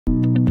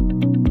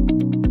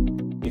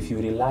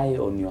rely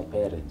on your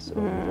parents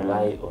or you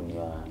rely on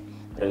your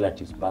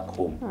relatives back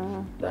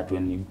home, that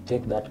when you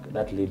take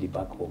that lady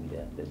back home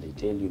there, then they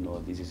tell you, no,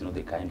 this is not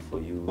the kind for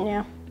you.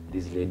 Yeah.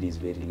 This lady is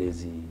very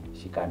lazy.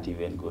 She can't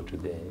even go to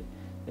the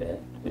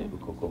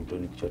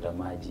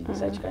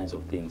such kinds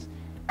of things.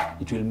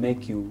 It will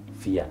make you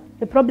fear.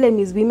 The problem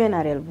is women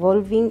are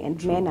evolving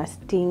and men are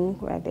staying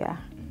where they are.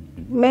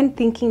 Men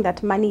thinking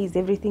that money is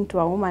everything to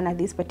a woman at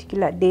this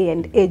particular day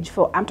and age.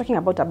 I'm talking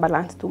about a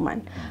balanced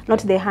woman, not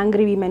the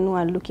hungry women who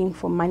are looking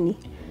for money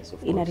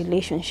in a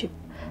relationship.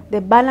 The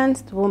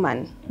balanced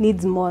woman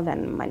needs more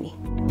than money.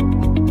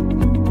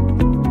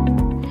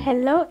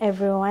 Hello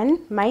everyone,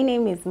 my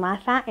name is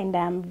Martha and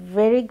I'm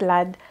very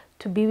glad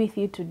to be with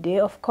you today.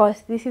 Of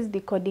course, this is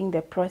Decoding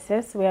the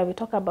Process, where we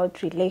talk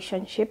about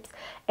relationships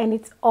and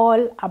it's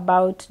all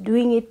about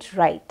doing it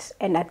right.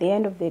 And at the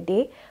end of the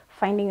day,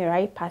 finding the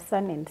right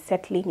person and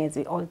settling as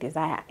we all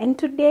desire. And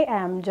today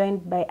I am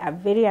joined by a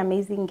very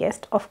amazing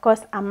guest. Of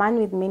course, a man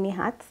with many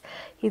hats.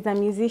 He's a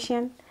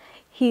musician,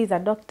 he is a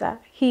doctor,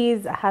 he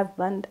is a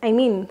husband. I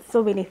mean,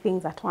 so many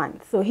things at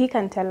once. So he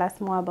can tell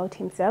us more about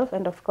himself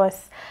and of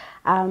course,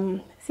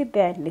 sit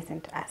there and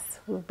listen to us.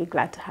 We'll be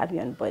glad to have you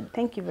on board.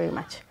 Thank you very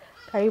much.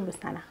 Karibu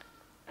sana.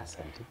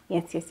 Asante.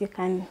 Yes, you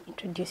can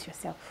introduce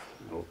yourself.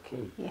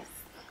 Okay. Yes.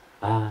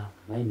 My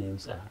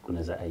name's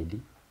kuna za ID.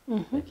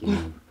 Lakini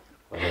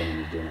wale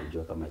wananijua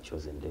najua kama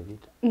Chosen David.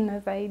 Na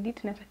zaidi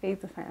tunataka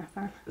hizo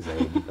sana.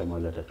 Zaidi kama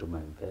wale watatuma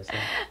M-Pesa,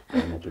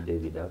 na to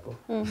David hapo.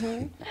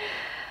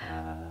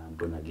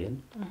 Born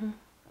again.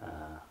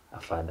 A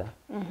father,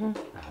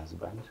 a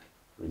husband,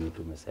 wenye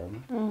tumesema.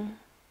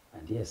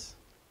 And yes,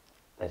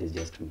 that is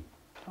just me.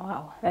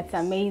 Wow, that's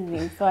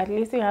amazing. So at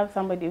least you have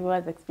somebody who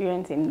has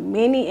experience in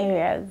many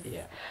areas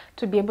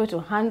to be able to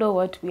handle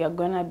what we are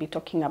going to be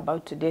talking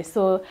about today.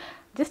 So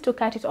just to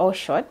cut it all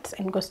short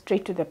and go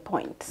straight to the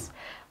point,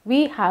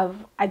 we have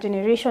a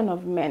generation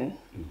of men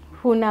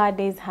who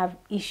nowadays have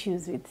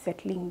issues with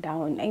settling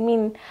down.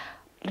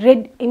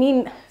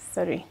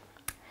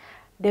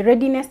 The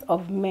readiness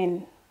of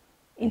men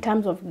in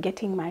terms of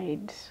getting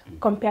married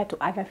compared to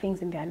other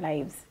things in their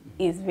lives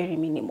is very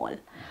minimal.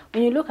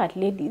 When you look at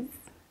ladies,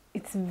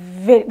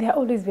 they're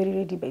always very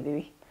ready, by the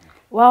way.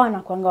 Wao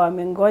wanakuanga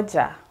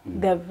wamengoja.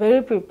 They're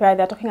very prepared.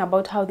 They're talking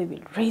about how they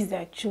will raise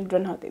their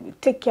children, how they will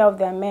take care of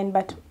their men,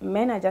 but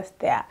men are just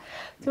there.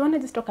 So we want to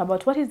just talk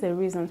about what is the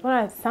reasons, what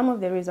are some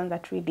of the reasons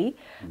that really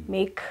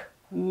make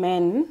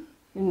men,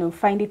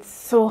 find it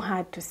so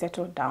hard to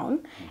settle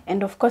down.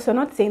 And of course, we're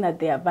not saying that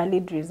they are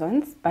valid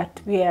reasons,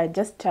 but we are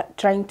just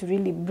trying to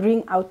really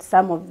bring out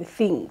some of the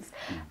things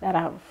that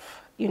have,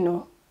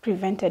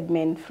 prevented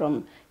men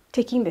from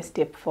taking the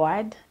step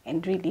forward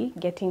and really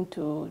getting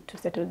to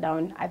settle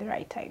down at the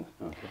right time.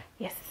 Okay.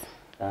 Yes.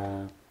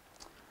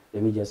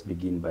 Let me just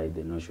begin by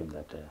the notion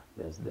that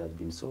there's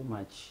been so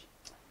much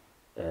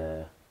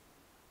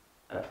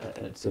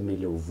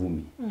tuseme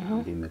uvumi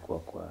imekuwa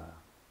kwa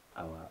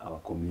our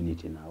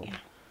community now,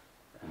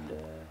 and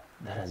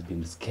that has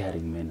been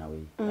scaring men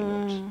away a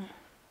lot.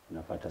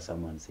 Unapata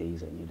someone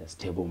says, I need a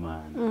stable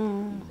man, I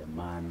need a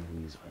man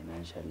who is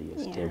financially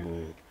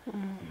stable, a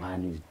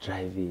man who is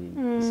driving,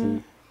 you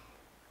see.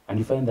 And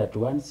you find that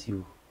once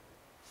you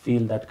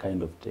feel that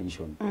kind of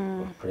tension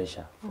or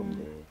pressure from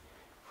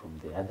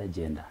the other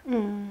gender,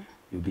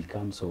 you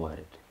become so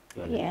worried.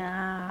 You're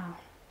like,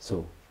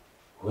 so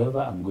whoever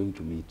I'm going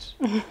to meet,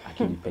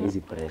 akinipa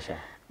hizi pressure,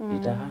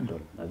 nita handle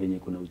na venye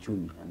kuna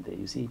uchumi. And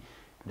you see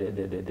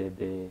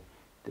the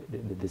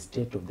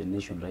state of the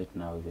nation right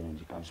now, even when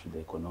it comes to the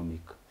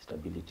economic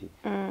stability,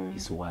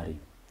 is worrying.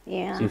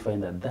 Yeah. So you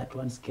find that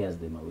one scares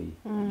them away.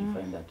 And you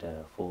find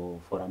that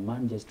for a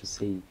man just to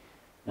say,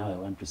 now I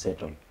want to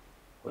settle,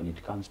 when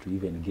it comes to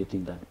even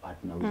getting that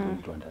partner who's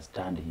going to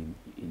understand him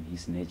in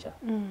his nature,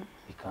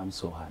 becomes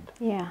so hard.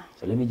 Yeah.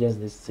 So let me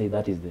just say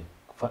that is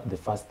the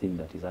first thing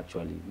that is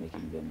actually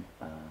making them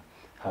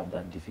have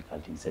that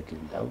difficulty in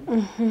settling down.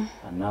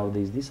 And now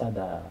there's this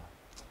other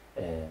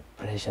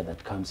pressure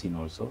that comes in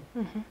also,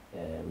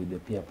 with the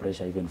peer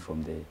pressure even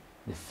from the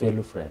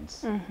fellow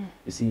friends.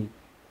 You see,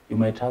 you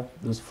might have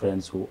those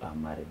friends who are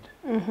married,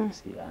 you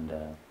see, and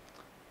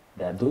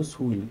there are those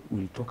who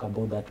will talk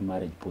about that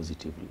marriage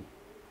positively,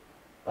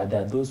 but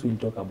there are those who will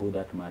talk about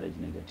that marriage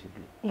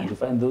negatively. And you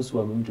find those who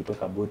are going to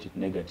talk about it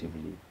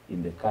negatively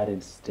in the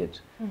current state,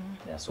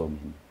 there are so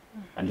many.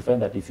 And you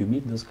find that if you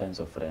meet those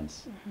kinds of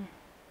friends,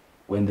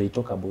 when they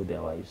talk about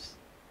their wives,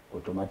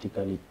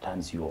 automatically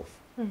turns you off,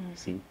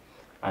 see?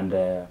 And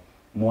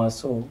more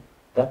so,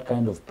 that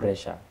kind of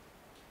pressure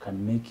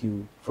can make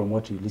you, from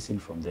what you listen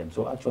from them.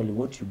 So actually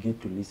what you get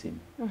to listen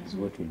is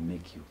what will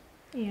make you.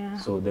 Yeah.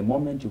 So the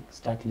moment you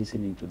start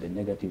listening to the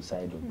negative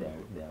side of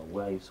their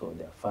wives or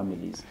their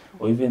families,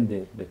 or even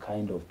the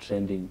kind of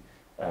trending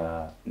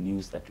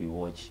news that we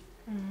watch,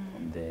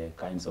 the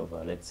kinds of,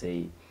 let's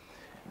say,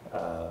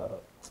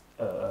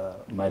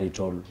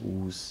 marital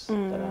woes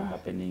that are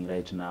happening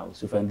right now.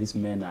 So when these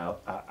men are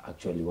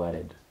actually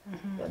worried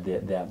that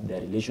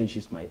their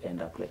relationships might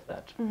end up like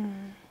that.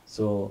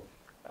 So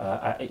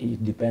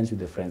it depends with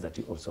the friends that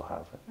you also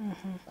have.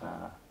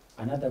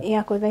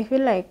 Yeah, because I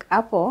feel like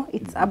Apple,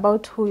 it's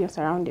about who you're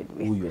surrounded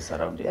with. Who you're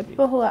surrounded The with.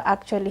 people who are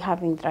actually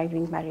having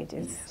thriving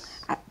marriages,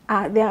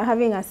 Yes. they are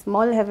having a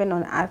small heaven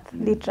on earth,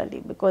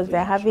 literally, because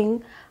they're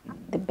having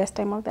the best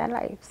time of their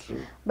lives.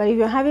 True. But if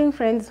you're having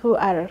friends who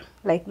are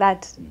like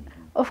that,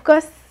 of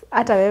course,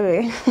 hata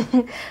wewe,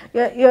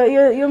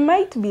 you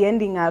might be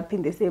ending up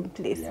in the same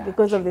place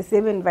because of the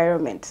same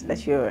environment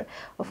that you're,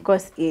 of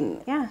course,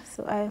 in. Yeah,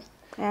 so I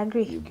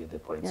agree. You get the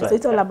point. Yeah, so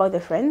it's all about the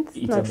friends,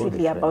 it's not about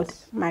really about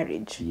Yes,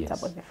 marriage. It's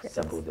about the friends. It's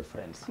about the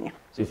friends. Yeah.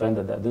 So you find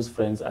that those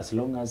friends, as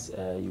long as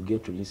you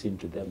get to listen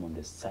to them on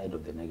the side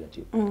of the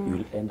negative,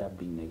 you'll end up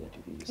being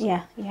negative in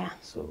yourself. Yeah.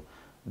 So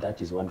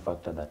that is one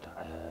factor that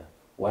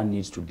one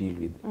needs to deal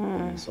with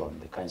when he's on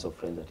the kinds of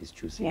friends that he's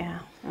choosing. Yeah.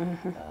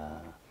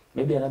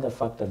 Maybe another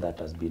factor that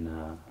has been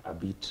a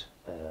bit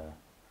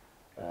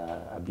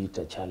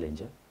a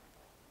challenge.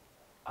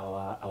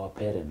 Our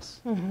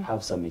parents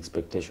have some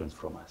expectations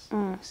from us.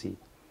 See,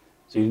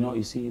 so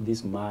you see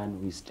this man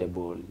who is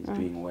stable, he's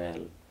doing well,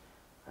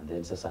 and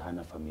then sasa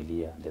hana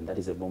familia. Then that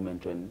is a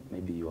moment when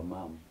maybe your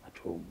mom at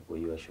home or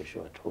your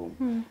shosho at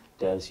home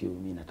tells you,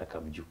 "Mi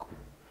nataka mjuku,"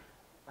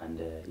 and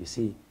you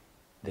see,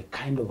 the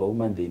kind of a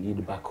woman they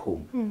need back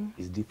home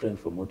is different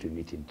from what we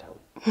meet in town.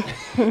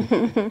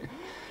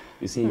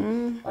 You see,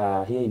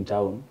 here in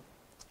town,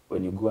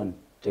 when you go and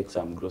take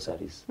some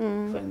groceries,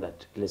 you find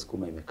that ile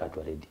skuma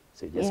imekatwa ready.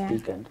 So you just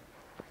pick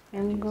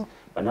and go.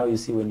 But now you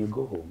see, when you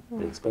go home,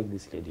 they expect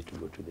this lady to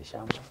go to the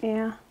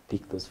shamba,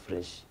 pick those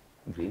fresh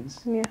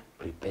greens,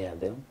 prepare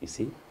them. You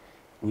see,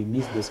 we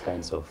miss those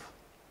kinds of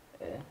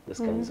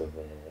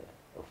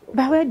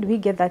But where do we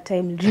get that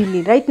time,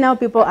 really? Right now,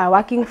 people are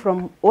working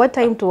from what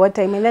time to what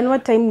time, and then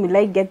what time will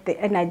I get the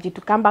energy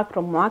to come back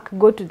from work,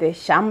 go to the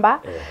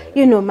shamba?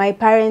 You know, my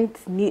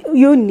parents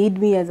you need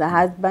me as a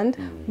husband.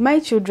 My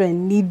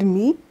children need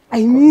me.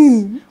 I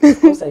mean,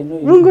 of course I know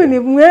you Mungu ni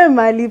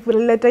mwema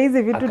alipoleta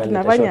hizi vitu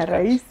tunafanya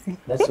rahisi.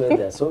 That's why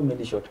there are so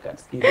many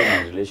shortcuts, even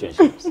in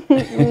relationships.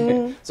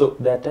 So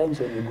there are times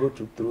when you go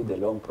through the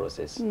long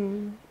process,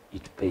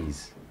 it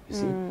pays. You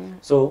see,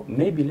 so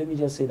maybe let me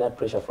just say that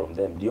pressure from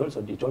them.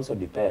 It also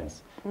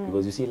depends,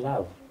 because you see,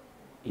 love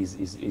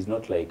is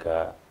not like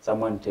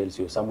someone tells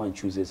you, someone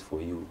chooses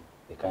for you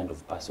the kind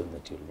of person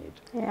that you need.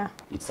 Yeah,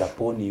 it's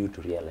upon you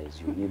to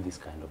realize you need this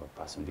kind of a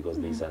person, because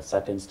there is a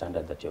certain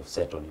standard that you have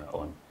set on your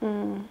own.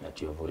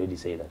 That you have already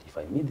said that if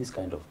I meet this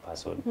kind of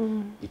person,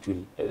 it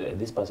will.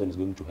 This person is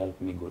going to help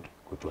me go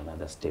to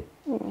another step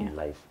in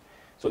life.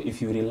 So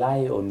if you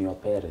rely on your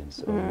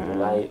parents or you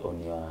rely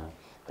on your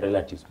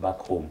relatives back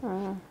home,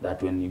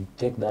 that when you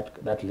take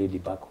that lady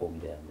back home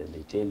there, then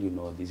they tell you,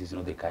 no, this is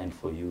not the kind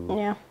for you.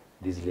 Yeah.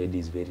 This lady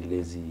is very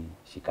lazy.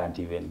 She can't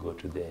even go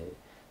to the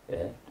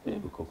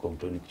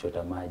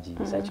kuchota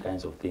maji, such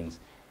kinds of things.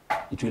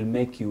 It will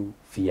make you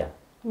fear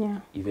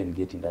even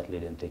getting that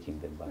lady and taking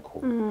them back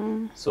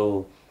home.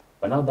 So,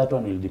 but now that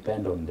one will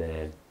depend on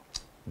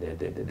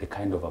the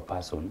kind of a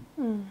person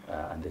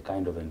and the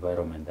kind of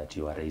environment that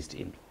you are raised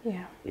in.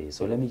 Yeah.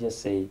 So let me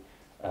just say,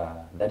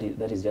 that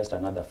is just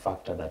another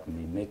factor that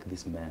may make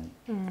this man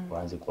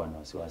waanze kuwa na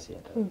wasiwasi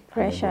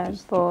pressure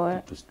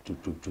for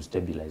to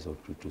stabilize or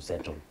to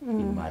settle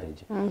in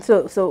marriage.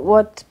 So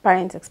what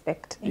parents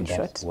expect, in short.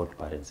 That's what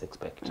parents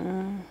expect.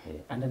 And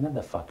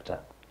another factor,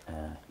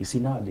 you see,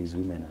 nowadays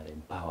women are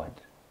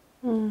empowered.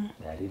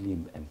 They are really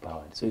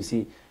empowered. So you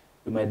see,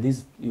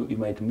 you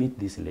might meet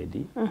this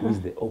lady who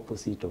is the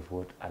opposite of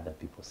what other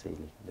people say.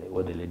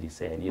 What the lady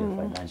say, I need a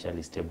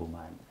financially stable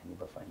man.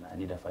 I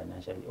need a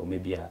financially, or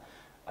maybe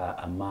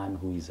a man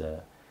who is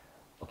a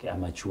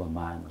mature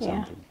man or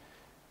something.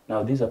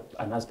 Now, this is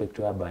an aspect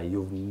whereby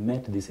you've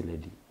met this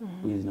lady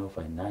who is now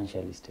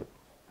financially stable.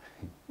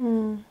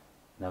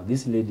 Now,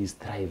 this lady is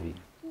thriving.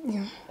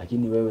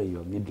 Lakini wewe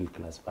you're middle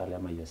class pale,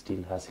 ama you're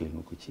still hustling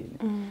huku chini.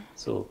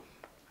 So,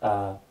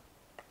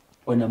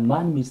 when a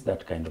man meets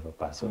that kind of a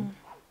person,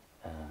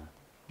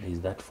 there is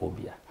that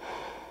phobia,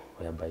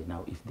 whereby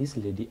now, if this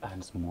lady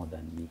earns more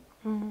than me,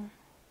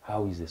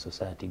 how is the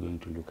society going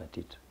to look at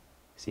it?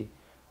 See,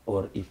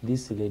 or if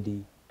this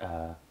lady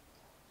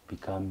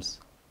becomes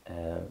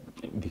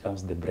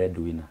the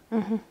breadwinner,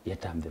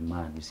 yet I'm the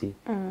man. You see,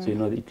 so you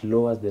know it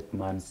lowers that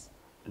man's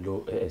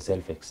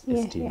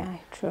self-esteem. Yeah,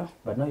 true.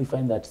 But now you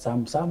find that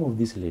some of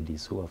these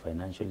ladies who are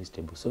financially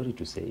stable, sorry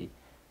to say,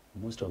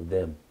 most of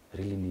them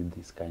really need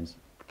these kind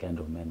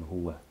of men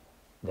who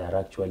they are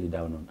actually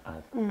down on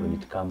earth when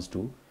it comes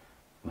to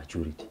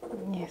maturity.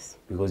 Yes.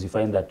 Because you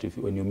find that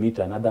when you meet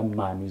another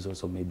man who is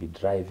also maybe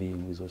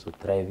driving, who is also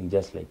thriving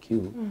just like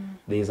you,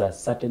 there is a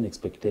certain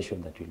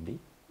expectation that will be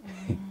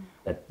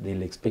that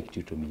they'll expect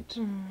you to meet.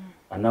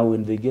 And now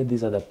when they get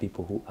these other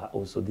people who are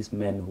also, these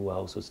men who are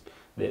also,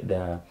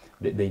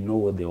 they know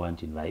what they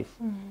want in life.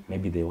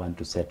 Maybe they want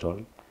to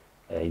settle.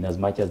 In as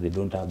much as they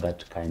don't have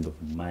that kind of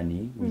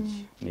money,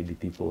 which maybe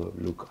people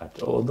look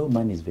at, although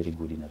money is very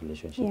good in a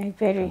relationship. Yeah,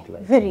 very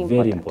important. Very,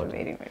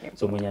 very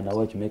so when you're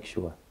watch, make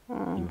sure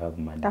you have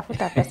money.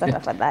 Tafuta pesa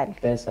tafadhali.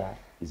 Pesa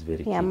is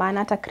very key. Yeah, maana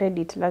hata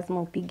credit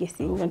lazima upige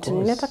simu.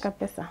 Tunataka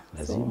pesa.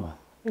 Lazima.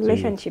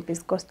 Relationship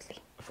is costly.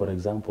 For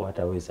example,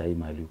 hata wewe sahi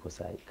mahali uko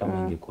sahi, kama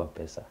ingekuwa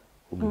pesa,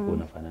 ungekuwa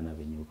unafanana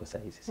venye uko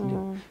sahi, si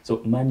ndio?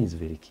 So money is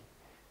very key.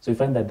 So you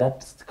find that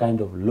that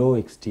kind of low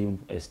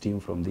esteem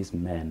from these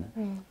men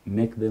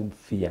make them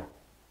fear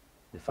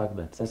the fact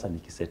that sasa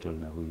nikisettle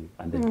na huyu,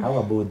 and then how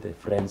about the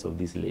friends of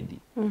this lady?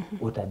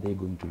 What are they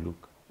going to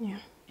look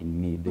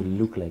in me? They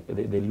look like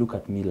they look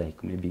at me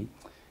like maybe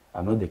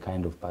I'm not the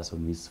kind of person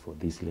who is for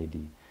this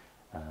lady,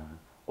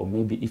 or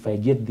maybe if I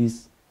get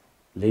this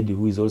lady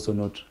who is also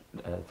not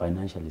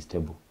financially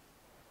stable,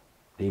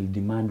 they'll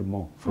demand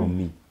more from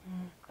me.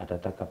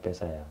 Atataka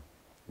pesa ya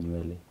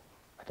nywele,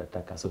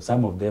 atataka. So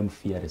some of them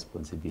fear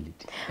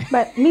responsibility.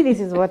 But me, this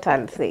is what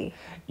I'll say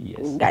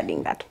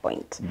regarding that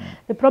point.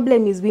 The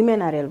problem is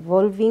women are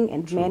evolving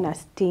and men are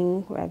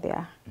staying where they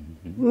are.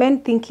 Men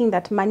thinking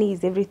that money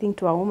is everything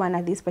to a woman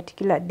at this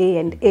particular day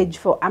and age.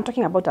 I'm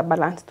talking about a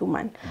balanced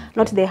woman,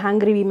 not the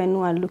hungry women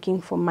who are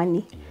looking for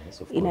money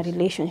in a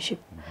relationship.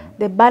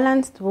 The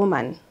balanced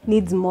woman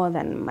needs more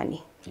than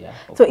money.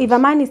 So if a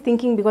man is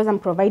thinking because I'm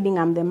providing,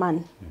 I'm the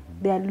man,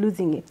 they are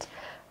losing it.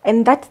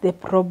 And that's the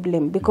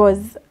problem,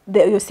 because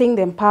you're saying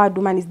the empowered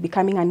woman is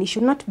becoming an issue,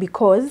 not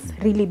because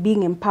really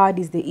being empowered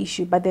is the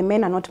issue, but the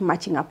men are not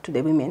matching up to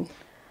the women.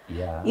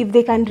 If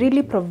they can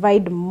really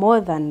provide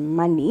more than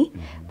money,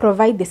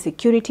 provide the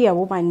security a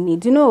woman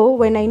needs. You know,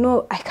 when I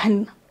know I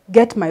can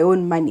get my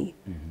own money,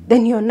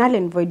 then you're null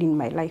and void in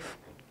my life.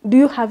 Do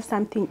you have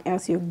something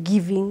else you're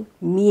giving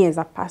me as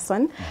a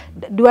person?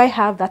 Do I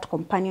have that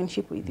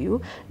companionship with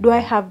you? Do I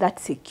have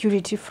that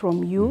security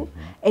from you?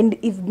 And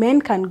if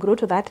men can grow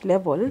to that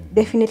level,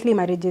 definitely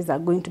marriages are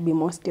going to be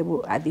more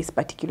stable at this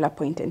particular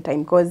point in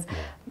time, because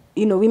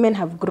you know, women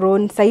have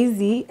grown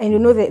saizi, and you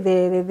know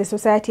the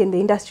society and the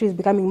industry is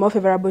becoming more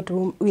favorable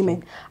to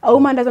women. A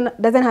woman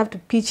doesn't have to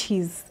pitch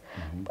his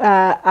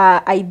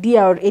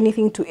idea or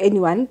anything to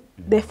anyone.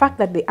 The fact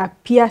that they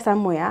appear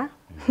somewhere,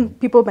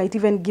 people might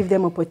even give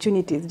them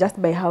opportunities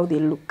just by how they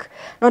look.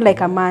 Not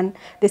like a man.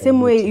 The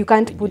same way you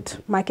can't put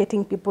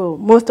marketing people.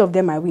 Most of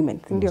them are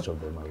women. Most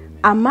of them are women.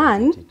 A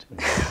man,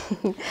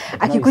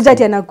 akikuja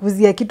ati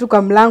anakuzia kitu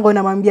kwa mlango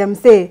na mwambia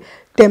msee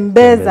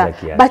tembeza.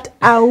 But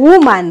a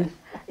woman,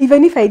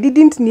 even if I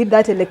didn't need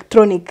that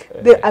electronic,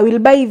 I will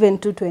buy even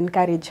two to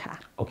encourage her.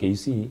 Okay, you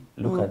see,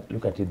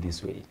 look at it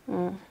this way.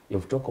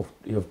 You've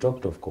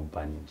talked of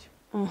companionship.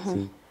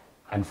 See,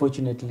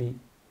 unfortunately,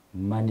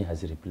 money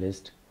has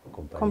replaced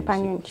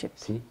companionship.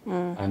 See,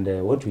 and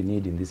what we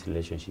need in this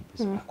relationship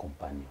is a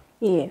companion.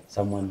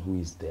 Someone who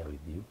is there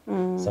with you.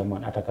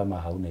 Someone, hata kama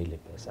hauna ile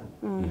pesa,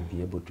 you'll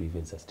be able to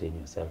even sustain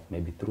yourself,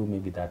 maybe through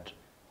that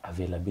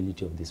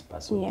availability of this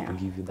person to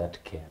give you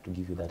that care, to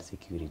give you that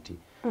security.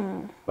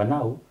 But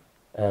now,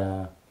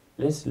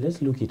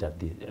 let's look it at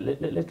this.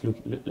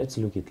 Let's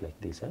look it like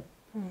this.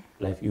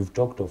 Like you've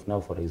talked of now,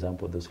 for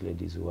example, those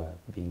ladies who are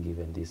being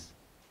given these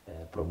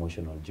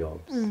promotional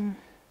jobs.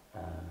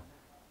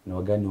 Ni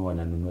wagani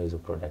wananunua hizo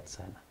products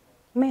sana?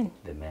 Men.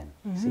 The men.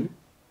 See?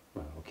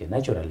 Okay,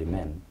 naturally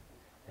men,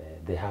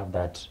 they have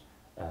that,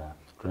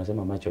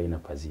 tunasema macho haina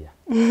pazia.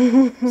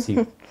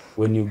 See,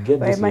 when you get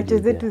this macho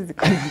zetu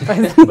ziko na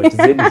pazia. But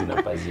zenu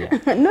zina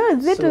pazia. No,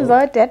 zetu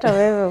zote hata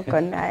wewe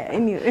uko na.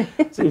 Anyway.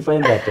 So you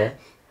find that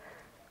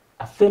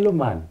a fellow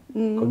man,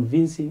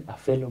 convincing a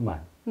fellow man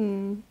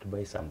to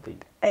buy something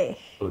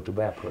or to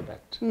buy a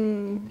product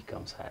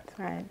becomes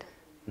hard.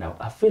 Now,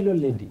 a fellow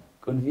lady,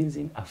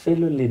 convincing a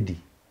fellow lady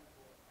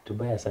to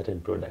buy a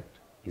certain product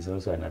is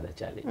also another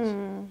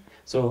challenge.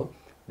 So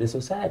the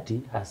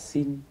society has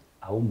seen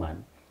a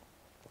woman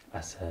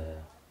as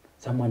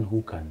someone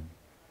who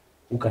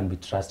can be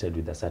trusted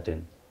with a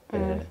certain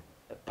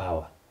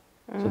power,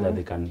 so that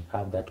they can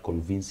have that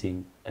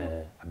convincing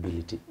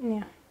ability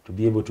to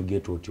be able to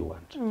get what you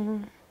want.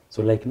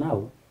 So like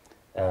now,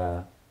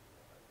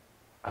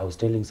 I was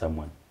telling some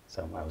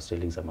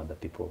other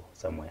people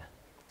somewhere.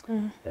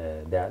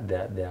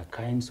 There are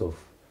kinds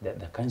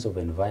of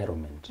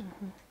environment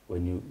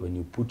when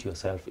you put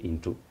yourself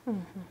into.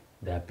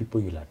 There are people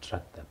you'll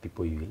attract, there are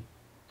people you will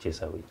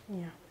chase away.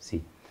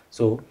 See,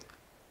 so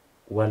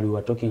while we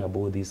were talking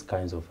about these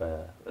kinds of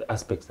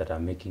aspects that are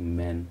making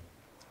men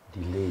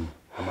delay,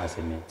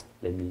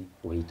 let me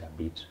wait a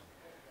bit.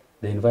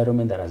 The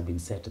environment that has been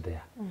set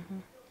there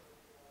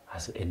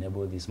has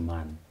enabled this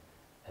man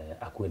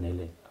akuwe na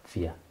ile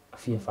fear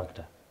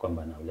factor.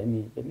 Kwamba now let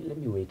me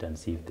wait and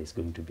see if there's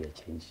going to be a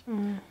change.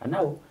 And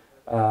now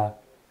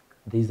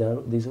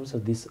there's also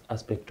this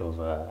aspect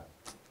of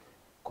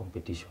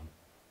competition.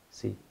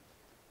 See,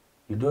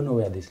 you don't know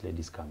where this lady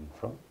is coming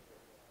from,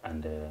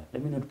 and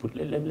let me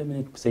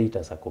not say it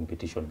as a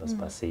competition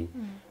per se.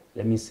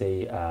 Let me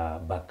say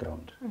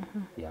background.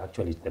 Yeah,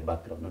 actually it's the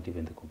background, not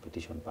even the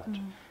competition part.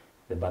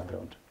 The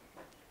background.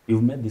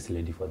 You've met this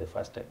lady for the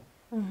first time,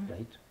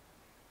 right?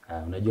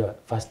 Unajua,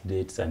 first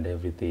dates and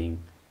everything.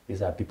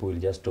 These are people who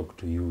will just talk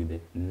to you with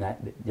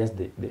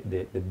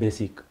the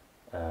basic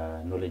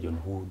knowledge on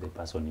who the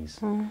person is.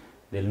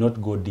 They'll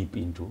not go deep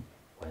into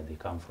where they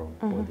come from,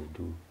 what they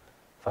do.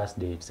 First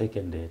date,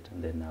 second date,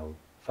 and then now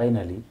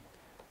finally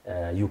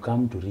you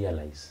come to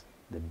realize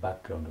the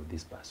background of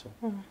this person.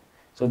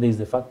 So there is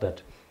the fact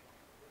that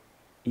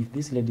if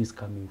this lady is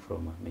coming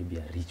from maybe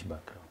a rich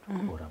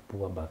background or a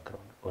poor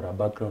background or a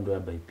background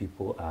whereby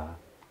people are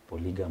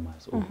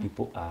polygamous or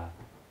people are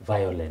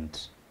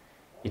violent,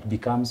 it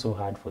becomes so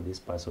hard for this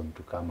person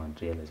to come and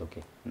realize,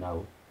 okay,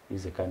 now this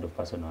is the kind of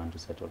person I want to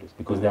settle with,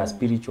 because there are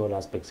spiritual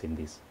aspects in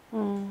this.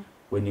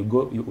 When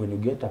you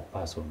get a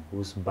person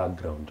whose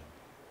background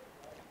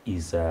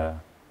is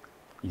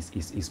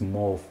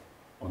more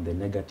on the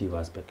negative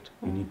aspect,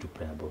 you need to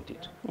pray about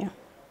it. Yeah.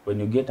 When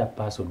you get a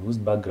person whose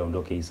background,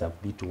 okay, is a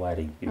bit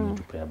worrying, you need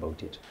to pray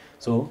about it.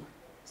 So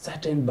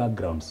certain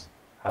backgrounds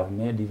have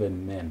made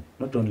even men,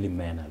 not only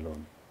men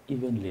alone,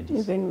 even ladies,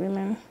 even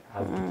women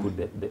have to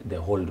put the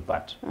hold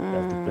part. They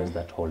have to press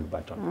that hold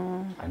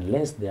button.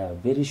 Unless they are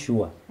very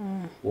sure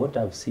what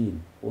I've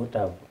seen, what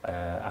I've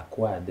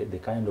acquired, the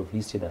kind of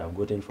history that I've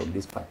gotten from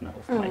this partner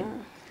of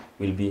mine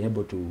will be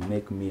able to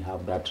make me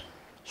have that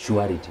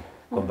surety.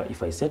 But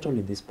if I settle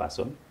with this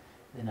person,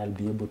 then I'll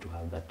be able to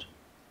have that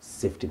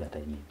safety that I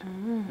need.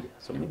 Yeah.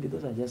 So maybe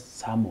those are just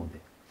some of the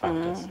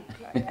factors.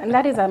 And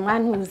that is a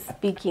man who's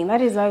speaking.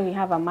 That is why we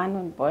have a man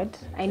on board.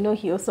 I know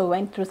he also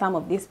went through some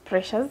of these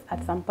pressures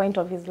at some point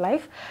of his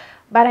life.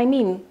 But I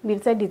mean,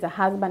 we've said he's a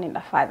husband and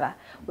a father.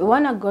 We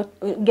want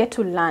to get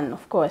to learn,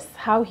 of course,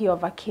 how he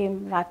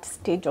overcame that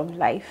stage of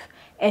life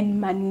and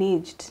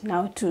managed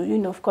now to, you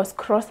know, of course,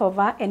 cross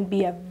over and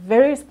be a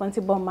very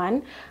responsible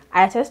man.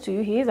 I attest to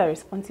you, he is a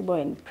responsible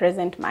and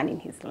present man in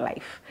his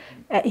life,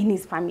 in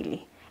his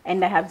family.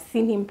 And I have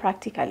seen him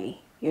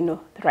practically, you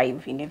know,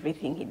 thrive in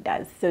everything he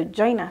does. So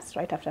join us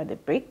right after the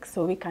break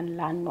so we can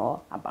learn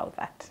more about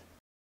that.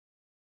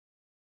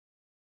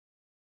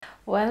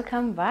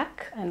 Welcome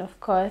back. And of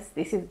course,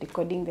 this is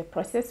Decoding the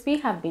Process. We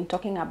have been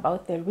talking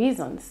about the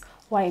reasons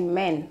why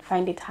men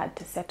find it hard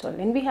to settle.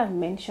 And we have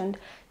mentioned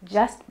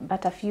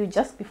but a few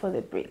just before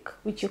the break,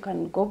 which you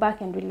can go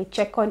back and really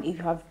check on if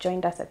you have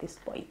joined us at this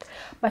point.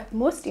 But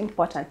most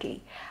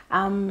importantly,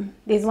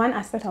 there's one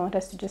aspect I want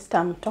us to just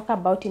talk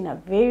about in a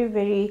very,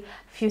 very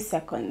few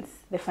seconds,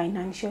 the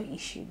financial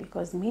issue.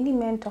 Because many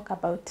men talk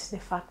about the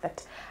fact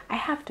that I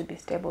have to be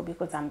stable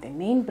because I'm the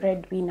main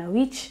breadwinner,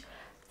 which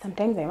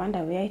sometimes I wonder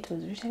where it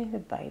was written in the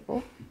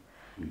Bible.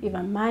 If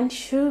a man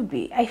should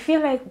be. I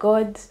feel like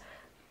God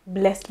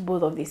blessed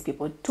both of these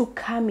people to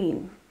come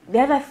in. The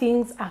other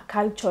things are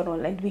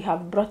cultural, and we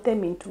have brought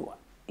them into,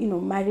 you know,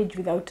 marriage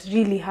without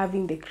really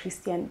having the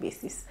Christian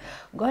basis.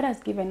 God has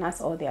given us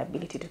all the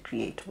ability to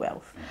create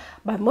wealth.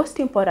 But most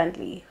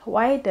importantly,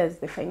 why does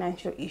the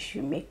financial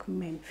issue make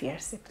men fear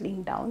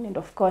settling down? And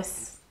of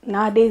course,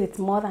 nowadays it's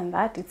more than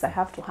that. It's I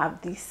have to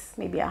have this,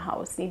 maybe a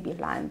house, maybe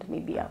land,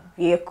 maybe a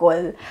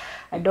vehicle.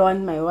 I don't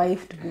want my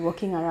wife to be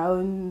walking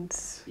around,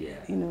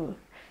 you know.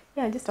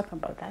 Yeah, just talk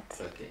about that.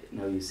 Okay,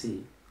 now you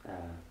see,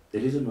 the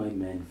reason why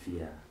men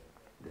fear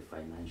the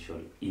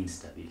financial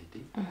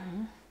instability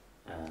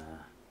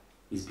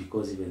is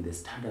because even the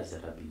standards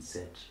that have been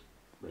set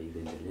by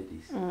even the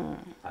ladies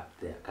up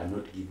there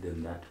cannot give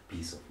them that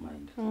peace of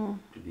mind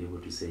to be able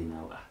to say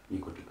now,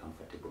 niko too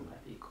comfortable na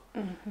niko.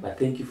 But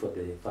thank you for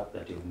the fact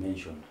that you've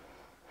mentioned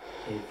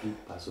every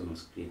person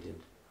was created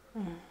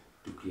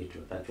to create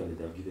wealth. Actually,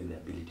 they're given the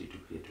ability to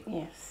create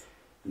wealth. Yes.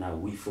 Now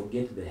we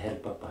forget the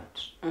helper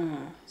part,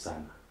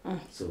 sana.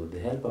 So the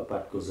helper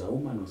part, because a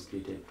woman was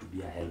created to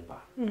be a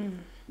helper.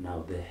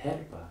 Now the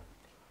helper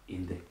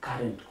in the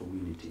current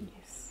community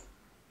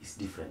is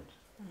different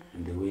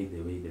in the way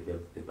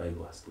the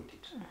Bible has put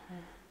it.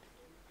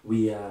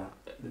 We are,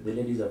 the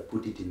ladies have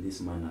put it in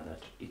this manner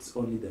that it's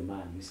only the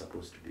man who's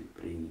supposed to be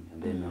bringing,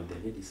 and then now the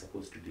lady is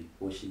supposed to be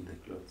washing the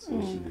clothes,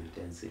 washing the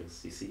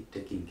utensils, you see,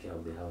 taking care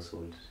of the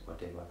household,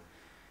 whatever.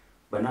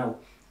 But now,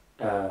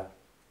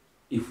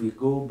 if we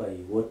go by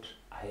what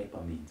a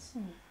helper means,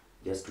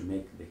 just to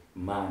make the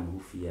man who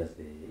fears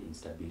the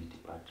instability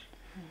part,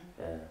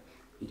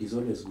 it is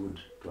always good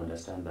to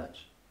understand that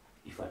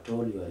if at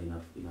all you are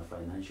in a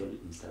financial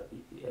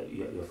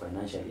you're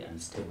financially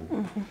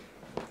unstable,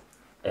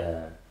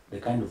 the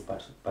kind of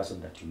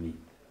person that you meet,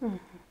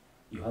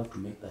 you have to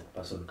make that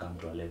person come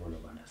to a level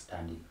of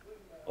understanding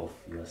of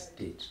your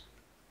state.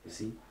 You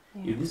see,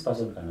 if this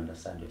person can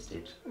understand your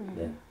state,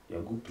 then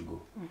you're good to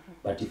go.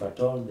 But if at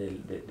all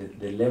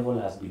the level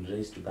has been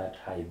raised to that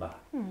high bar,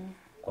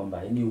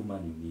 kwamba any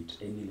woman you meet,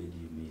 any lady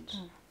you meet,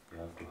 you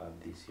have to have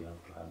this, you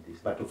have to have this.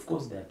 But of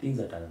course, there are things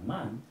that are a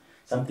man,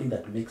 something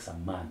that makes a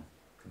man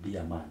be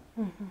a man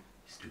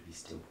is to be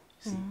stable.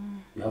 See,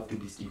 you have to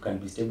be. You can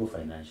be stable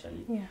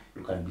financially.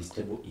 You can be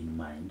stable in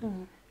mind.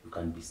 You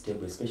can be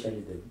stable,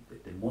 especially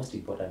the most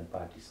important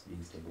part is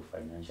being stable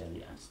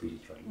financially and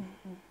spiritually.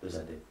 Those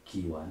are the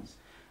key ones,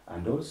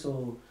 and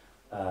also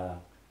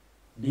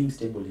being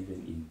stable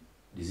even in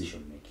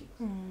decision making.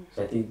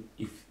 So I think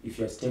if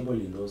you're stable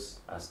in those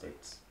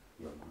aspects,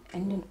 you're good.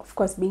 And then, of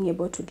course, being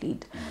able to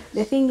lead.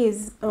 The thing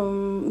is,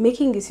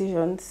 making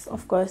decisions,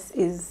 of course,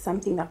 is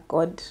something that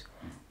God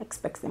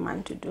expects the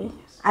man to do.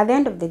 Yes. At the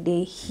end of the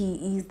day,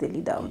 he is the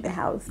leader of the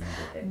house.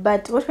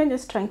 But what we're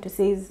just trying to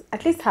say is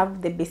at least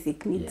have the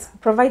basic needs. Yeah.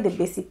 Provide the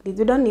basic needs.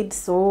 You don't need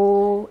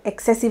so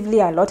excessively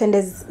a lot. And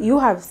as you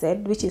have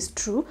said, which is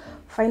true,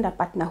 find a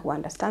partner who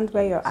understands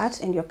where you're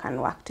at and you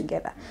can work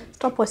together.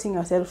 Stop forcing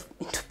yourself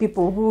into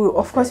people who,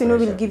 of course,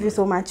 will give you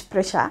so much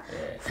pressure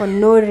for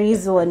no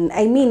reason.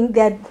 I mean,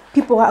 there are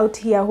people out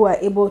here who are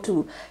able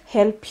to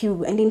help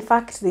you. And in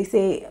fact, they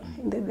say,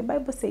 the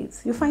Bible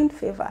says, you find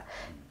favor.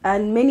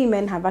 And many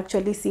men have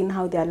actually seen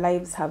how their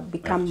lives have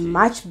become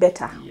much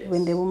better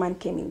when the woman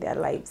came in their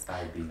lives.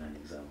 I've been an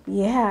example.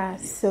 Yeah,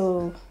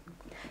 so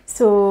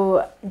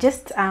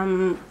just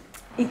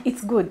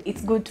it's good.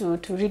 It's good to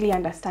really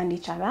understand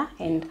each other,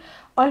 and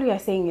all we are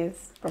saying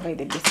is provide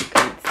the basic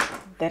needs.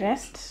 The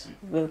rest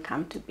will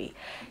come to be.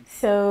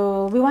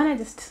 So we want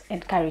to just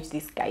encourage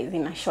these guys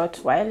in a short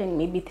while, in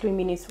maybe 3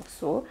 minutes or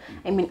so.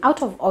 I mean,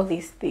 out of all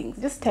these things,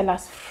 just tell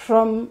us,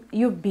 from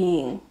you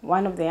being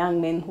one of the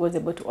young men who was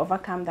able to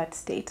overcome that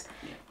state,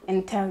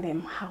 and tell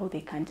them how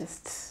they can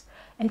just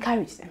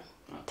encourage them.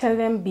 Tell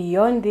them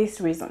beyond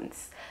these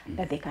reasons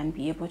that they can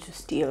be able to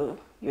still,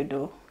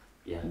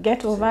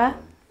 get over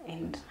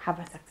and have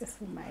a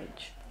successful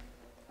marriage.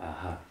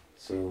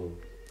 So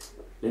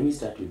let me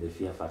start with the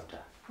fear factor,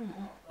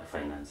 the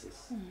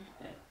finances.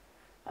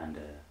 And,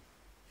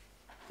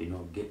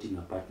 getting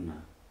a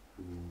partner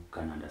who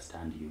can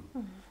understand you.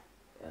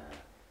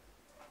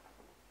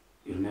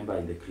 You remember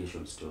in the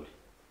creation story,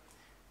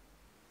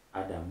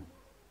 Adam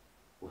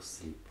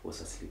was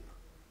asleep,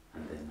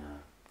 and then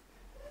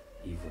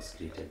Eve was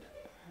created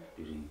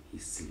during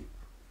his sleep.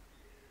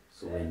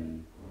 So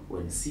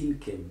when sin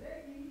came,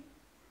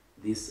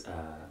 this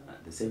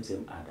the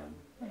same Adam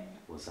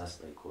was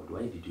asked by God,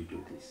 why did you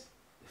do this?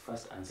 The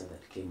first answer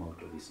that came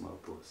out of his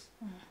mouth was,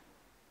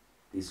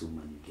 this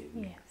woman you gave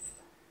me. Yes.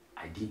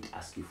 I didn't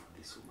ask you for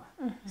this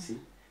woman. See,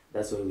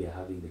 that's why we are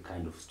having the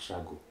kind of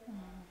struggle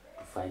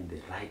to find the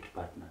right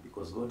partner,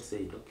 because God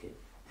said, okay,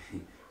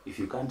 if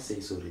you can't say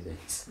sorry, then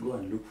go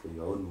and look for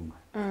your own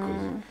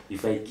woman.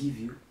 Because if I give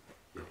you,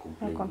 you're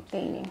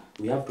complaining.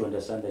 We have to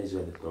understand that is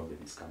where the problem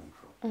is coming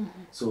from.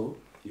 So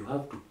you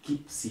have to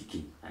keep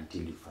seeking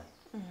until you find.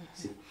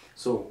 See,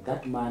 so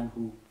that man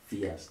who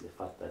fears the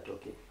fact that,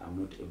 okay, I'm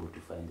not able to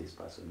find this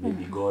person,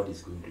 maybe God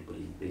is going to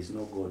bring. There is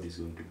no God is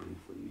going to bring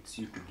for you. It's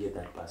you to get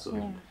that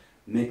person,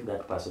 make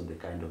that person the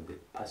kind of the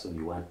person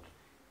you want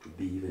to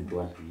be, even to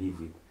want to live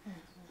with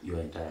your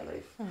entire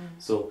life.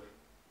 So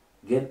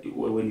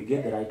when you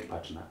get the right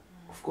partner,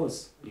 of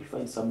course, you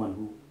find someone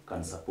who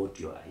can support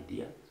your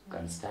idea,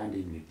 can stand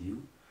in with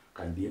you,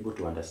 can be able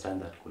to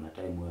understand that kuna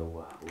time where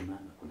you hauna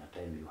na kuna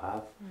time you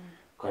have,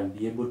 can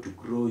be able to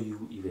grow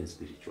you even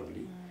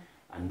spiritually.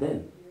 And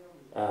then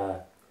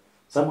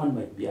someone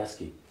might be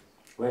asking,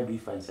 where do you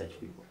find such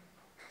people?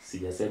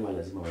 Sijasema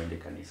lazima waende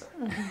kanisa.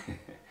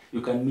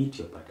 You can meet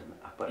your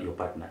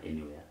partner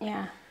anywhere.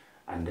 Yeah.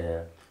 And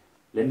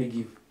let me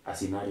give a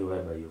scenario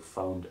whereby you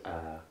found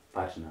a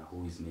partner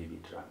who is maybe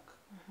drunk.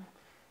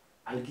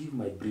 I'll give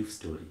my brief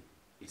story.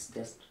 It's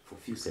just for a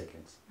few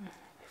seconds.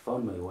 I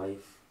found my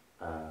wife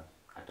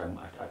at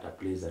a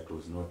place that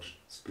was not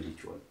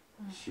spiritual.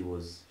 She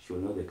was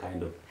not the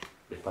kind of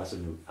the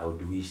person I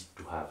would wish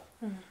to have.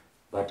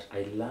 But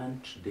I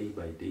learned day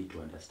by day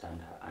to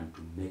understand her and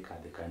to make her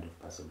the kind of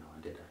person I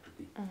wanted her to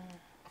be.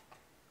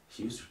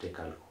 She used to take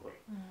alcohol.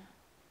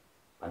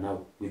 But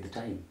now, with the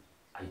time,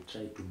 I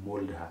tried to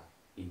mold her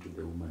into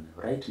the woman.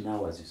 Right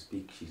now, as you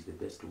speak, she's the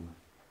best woman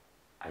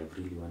I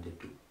really wanted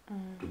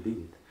to be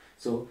with.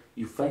 So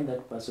you find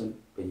that person,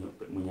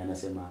 mwenye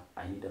anasema,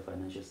 I need a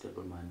financial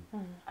stable man,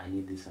 I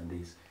need this and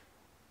this.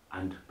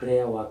 And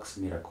prayer works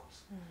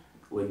miracles.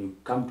 When you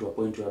come to a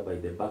point whereby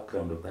the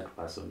background of that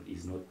person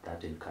is not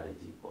that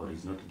encouraging or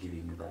is not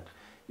giving you that,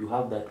 you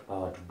have that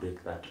power to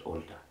break that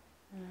altar.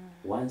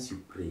 Once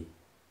you pray,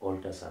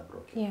 altars are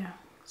broken. Yeah.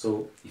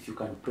 So if you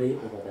can pray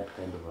over that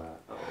kind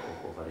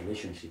of a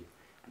relationship,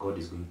 God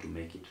is going to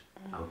make it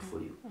out for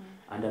you.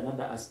 And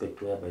another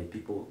aspect whereby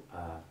people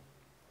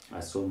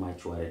are so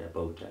much worried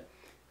about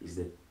is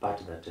the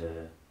part that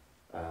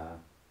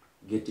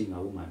getting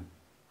a woman,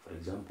 for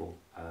example,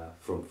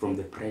 from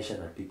the pressure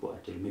that people are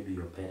telling, maybe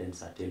your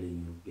parents are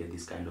telling you, get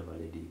this kind of a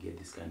lady, get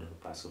this kind of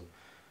a person.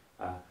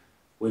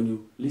 When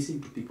you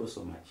listen to people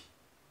so much,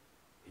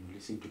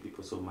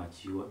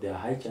 there are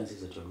high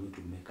chances that you're going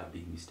to make a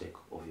big mistake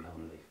of your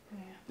own life. Yeah.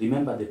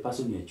 Remember, the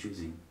person you're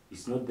choosing,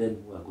 it's not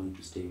them who are going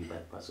to stay with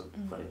that person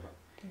forever.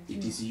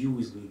 It is you who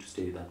is going to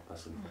stay with that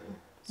person forever.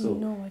 So you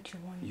know what you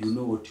want. You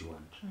know what you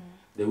want.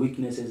 The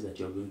weaknesses that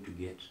you're going to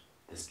get,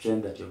 the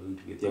strength that you're going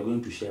to get, you're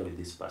going to share with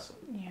this person.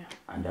 Yeah.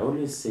 And I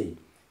always say,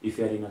 if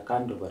you're in a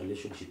kind of a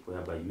relationship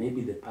whereby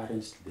maybe the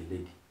parents to the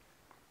lady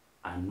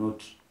are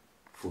not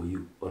for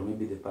you, or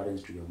maybe the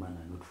parents to your man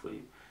are not for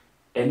you,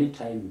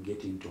 anytime you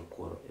get into a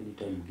quarrel,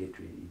 anytime you get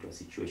into a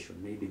situation,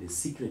 maybe the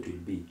secret will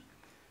be,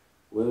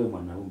 wewe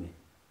mwanaume,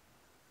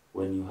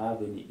 when you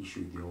have any issue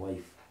with your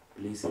wife,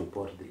 please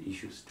report the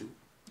issues to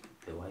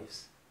the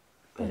wife's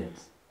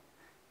parents.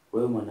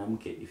 wewe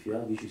mwanamke, if you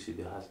have issues with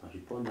your husband,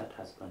 report that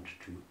husband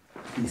to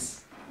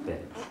his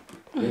parents.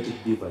 Let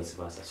it be vice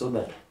versa, so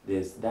that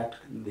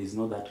there's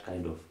no that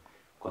kind of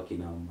kwa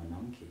kina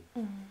mwanamke.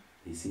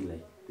 They see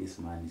like this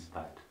man is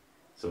bad.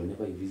 So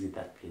whenever you visit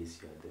that place,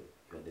 you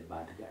are the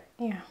bad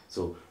guy. Yeah.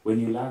 So when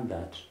you learn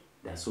that,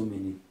 there are so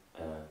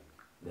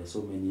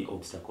many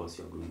obstacles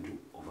you are going to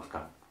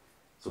overcome.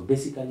 So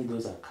basically,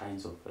 those are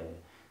kinds of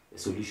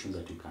solutions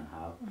that you can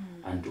have,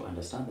 and to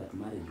understand that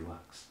marriage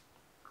works.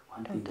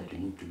 One thing that you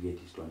need to get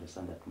is to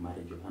understand that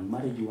marriage works, and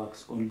marriage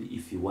works only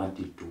if you want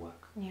it to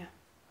work. Yeah.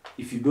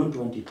 If you don't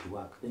want it to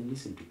work, then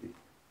listen to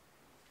people,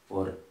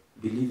 or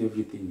believe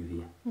everything you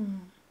hear.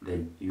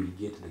 Then you will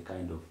get the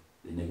kind of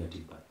the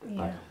negative part that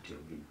you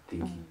have been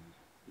thinking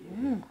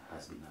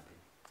has been happening.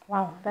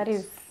 Wow, that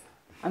is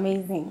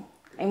amazing.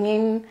 I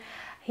mean,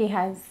 he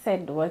has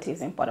said what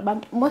is important,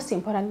 but most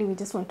importantly, we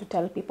just want to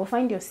tell people,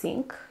 find your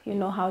sync. You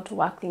know how to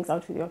work things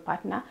out with your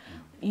partner.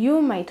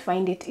 You might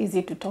find it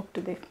easy to talk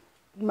to the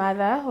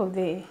mother of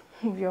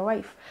your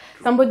wife.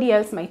 Somebody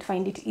else might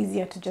find it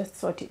easier to just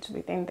sort it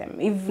within them.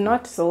 If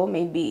not so,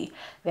 maybe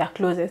their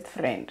closest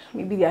friend.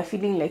 Maybe they are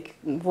feeling like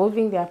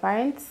involving their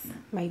parents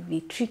might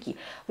be tricky.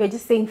 We're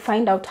just saying,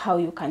 find out how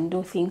you can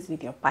do things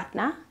with your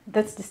partner.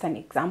 That's just an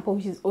example,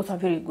 which is also a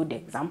very good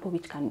example,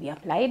 which can be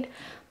applied.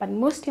 But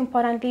most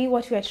importantly,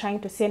 what we are trying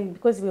to say, and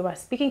because we were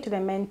speaking to the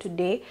men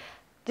today,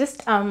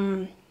 just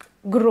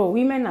grow.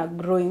 Women are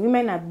growing.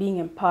 Women are being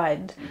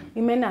empowered.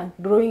 Women are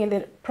growing, and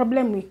the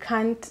problem, we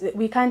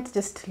can't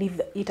just leave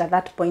it at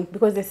that point,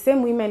 because the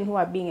same women who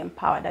are being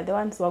empowered are the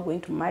ones who are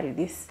going to marry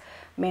these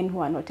men who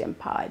are not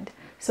empowered.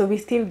 So we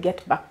still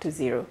get back to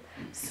zero.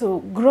 So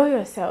grow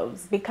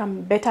yourselves,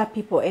 become better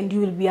people, and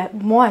you will be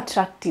more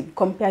attractive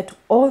compared to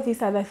all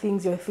these other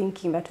things you're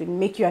thinking that will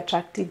make you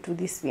attractive to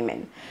these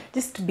women.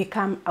 Just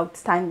become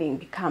outstanding,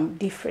 become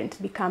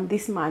different, become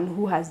this man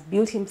who has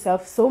built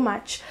himself so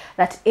much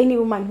that any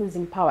woman who's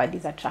empowered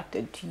is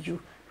attracted to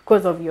you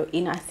because of your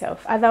inner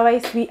self.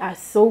 Otherwise, we are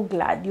so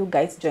glad you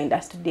guys joined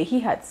us today.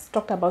 He has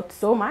talked about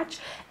so much,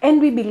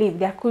 and we believe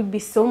there could be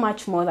so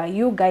much more that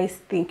you guys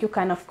think. You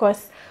can, of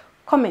course,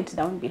 comment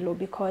down below,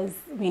 because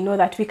we know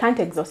that we can't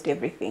exhaust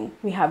everything.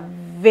 We have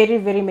very,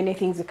 very many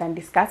things we can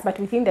discuss, but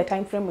within the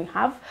time frame we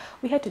have,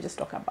 we had to just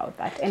talk about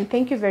that. And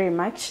thank you very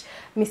much,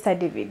 Mr.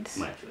 David.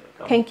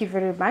 Thank you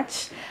very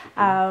much.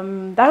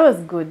 That was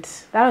good.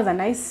 That was a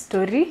nice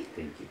story.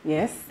 Thank you.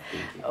 Yes.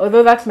 Thank you.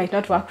 Although that might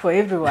not work for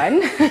everyone.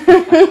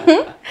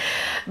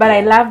 But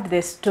I loved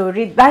the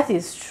story. That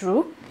is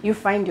true. You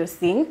find your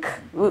sync.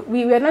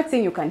 We are not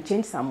saying you can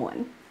change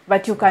someone,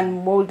 but you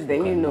can mold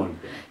them, you know.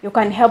 You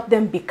can help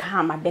them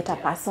become a better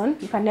person.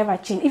 You can never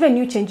change. Even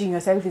you changing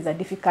yourself is a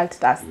difficult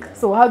task.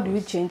 So how do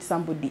you change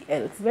somebody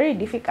else? Very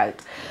difficult.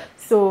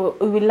 So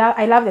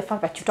I love the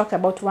fact that you talked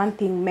about one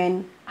thing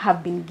men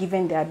have been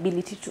given the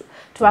ability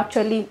to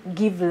actually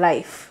give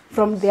life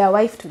from their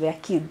wife to their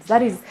kids.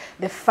 That is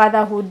the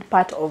fatherhood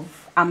part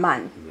of a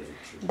man.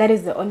 That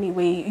is the only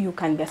way you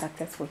can be a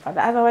successful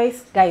father.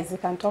 Otherwise, guys, we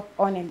can talk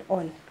on and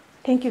on.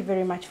 Thank you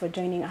very much for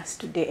joining us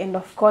today. And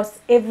of course,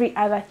 every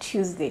other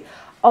Tuesday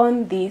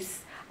on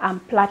this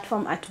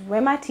platform at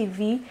Wema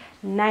TV,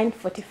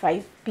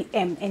 9:45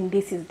 p.m. And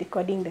this is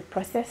Decoding the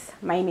Process.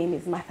 My name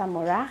is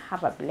Moraa.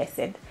 Have a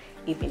blessed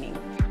evening.